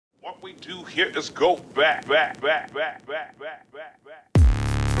What we do here is go back. Otis.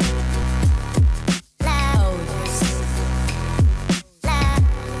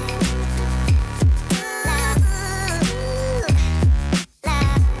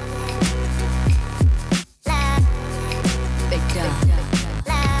 Big Dank.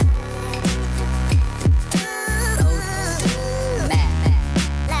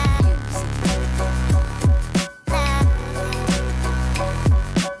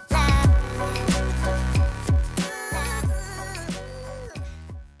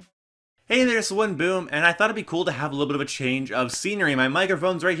 Hey there, it's One Boom, and I thought it'd be cool to have a little bit of a change of scenery. My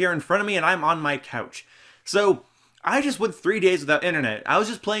microphone's right here in front of me, and I'm on my couch. So, I just went 3 days without internet. I was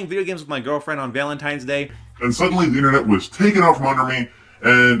just playing video games with my girlfriend on Valentine's Day. And suddenly the internet was taken out from under me,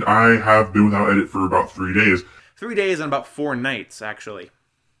 and I have been without edit for about 3 days. 3 days and about 4 nights, actually.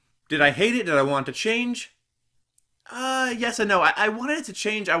 Did I hate it? Did I want it to change? Yes and no. I wanted it to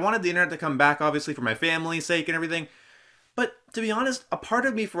change. I wanted the internet to come back, obviously, for my family's sake and everything. But, to be honest, a part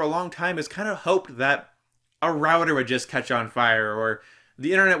of me for a long time has kind of hoped that a router would just catch on fire, or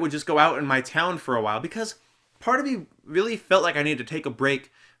the internet would just go out in my town for a while, because part of me really felt like I needed to take a break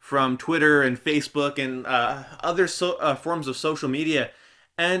from Twitter and Facebook and other forms of social media,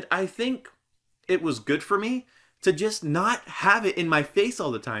 and I think it was good for me to just not have it in my face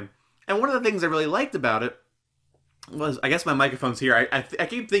all the time. And one of the things I really liked about it was, I guess my microphone's here, I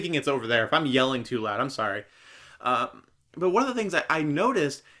keep thinking it's over there. If I'm yelling too loud, I'm sorry. But one of the things that I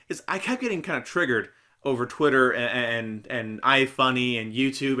noticed is I kept getting kind of triggered over Twitter and iFunny and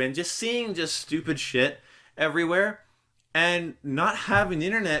YouTube and just seeing just stupid shit everywhere. And not having the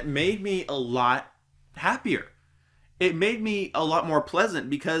internet made me a lot happier. It made me a lot more pleasant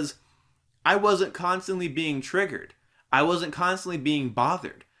because I wasn't constantly being triggered. I wasn't constantly being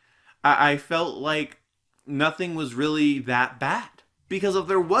bothered. I felt like nothing was really that bad. Because if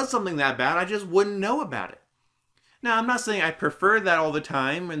there was something that bad, I just wouldn't know about it. Now, I'm not saying I prefer that all the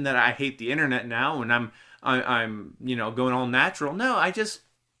time and that I hate the internet now and I'm you know, going all natural. No,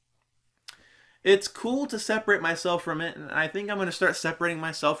 it's cool to separate myself from it, and I think I'm going to start separating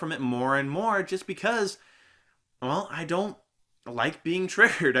myself from it more and more just because, well, I don't like being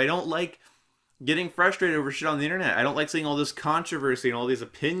triggered. I don't like getting frustrated over shit on the internet. I don't like seeing all this controversy and all these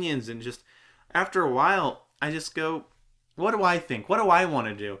opinions, and just after a while, I just go, what do I think? What do I want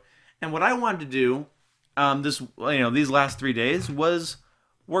to do? And what I wanted to do these last 3 days was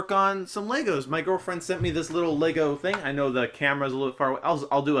work on some Legos. My girlfriend sent me this little Lego thing. I know the camera's a little far away.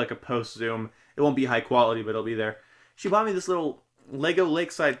 I'll do like a post zoom. It won't be high quality, but it'll be there. She bought me this little Lego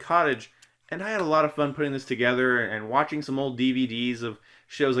lakeside cottage, and I had a lot of fun putting this together and watching some old DVDs of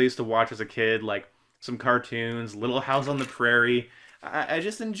shows I used to watch as a kid, like some cartoons, Little House on the Prairie. I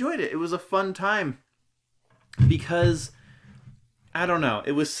just enjoyed it. It was a fun time because, I don't know,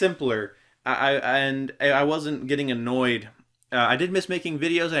 it was simpler. I wasn't getting annoyed. I did miss making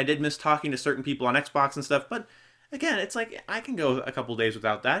videos, and I did miss talking to certain people on Xbox and stuff, but again, it's like I can go a couple days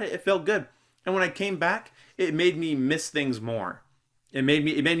without that. It felt good. And when I came back, it made me miss things more. It made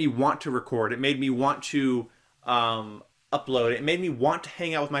me want to record. It made me want to upload. It made me want to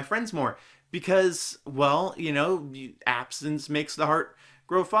hang out with my friends more because, well, you know, absence makes the heart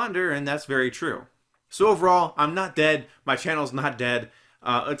grow fonder, and that's very true. So overall, I'm not dead. My channel's not dead.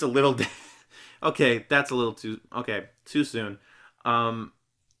 It's a little dead. Okay, that's a little too soon.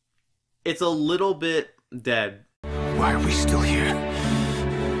 It's a little bit dead. Why are we still here?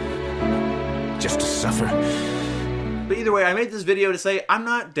 Just to suffer? But either way, I made this video to say I'm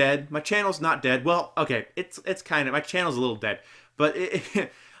not dead. My channel's not dead. Well, okay, it's kind of, my channel's a little dead, but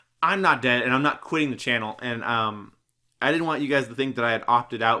I'm not dead, and I'm not quitting the channel. And I didn't want you guys to think that I had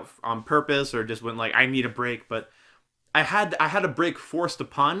opted out on purpose or just went like I need a break, but I had a break forced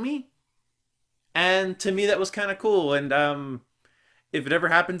upon me. And to me, that was kind of cool. And if it ever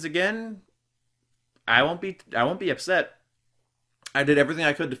happens again, I won't be upset. I did everything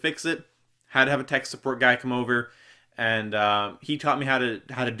I could to fix it. Had to have a tech support guy come over, and he taught me how to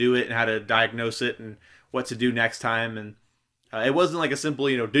do it and how to diagnose it and what to do next time. And it wasn't like a simple,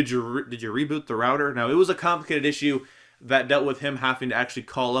 you know, did you reboot the router? No, it was a complicated issue that dealt with him having to actually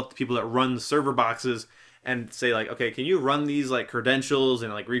call up the people that run the server boxes and say like, okay, can you run these like credentials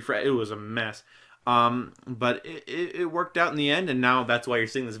and like refresh? It was a mess. But it worked out in the end, and now that's why you're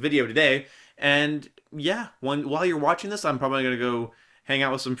seeing this video today. And yeah, while you're watching this, I'm probably going to go hang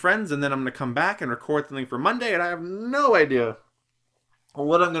out with some friends, and then I'm going to come back and record something for Monday, and I have no idea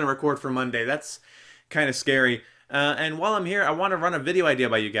what I'm going to record for Monday. That's kind of scary. And while I'm here, I want to run a video idea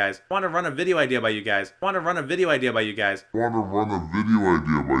by you guys. I want to run a video idea by you guys.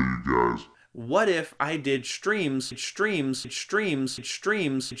 what if I did streams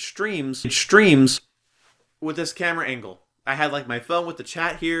with this camera angle? I had like my phone with the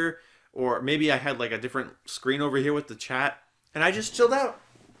chat here, or maybe I had like a different screen over here with the chat, and I just chilled out,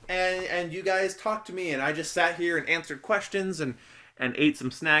 and you guys talked to me, and I just sat here and answered questions and ate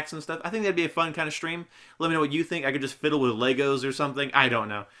some snacks and stuff. I think that'd be a fun kind of stream. Let me know what you think. I could just fiddle with Legos or something. I don't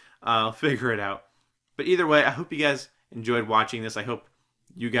know. I'll figure it out. But either way, I hope you guys enjoyed watching this. I hope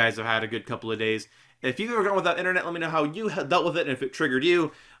you guys have had a good couple of days. If you've ever gone without internet, let me know how you dealt with it and if it triggered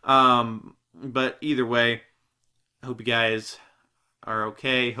you. But either way, I hope you guys are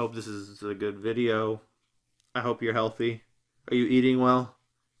okay. Hope this is a good video. I hope you're healthy. Are you eating well?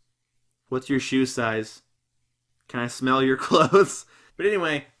 What's your shoe size? Can I smell your clothes? But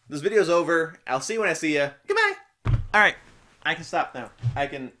anyway, this video's over. I'll see you when I see you. Goodbye. All right, I can stop now. I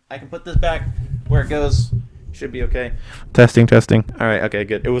can put this back where it goes. Should be okay. Testing. All right, okay,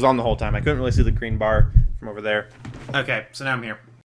 good. It was on the whole time. I couldn't really see the green bar from over there. Okay, so now I'm here.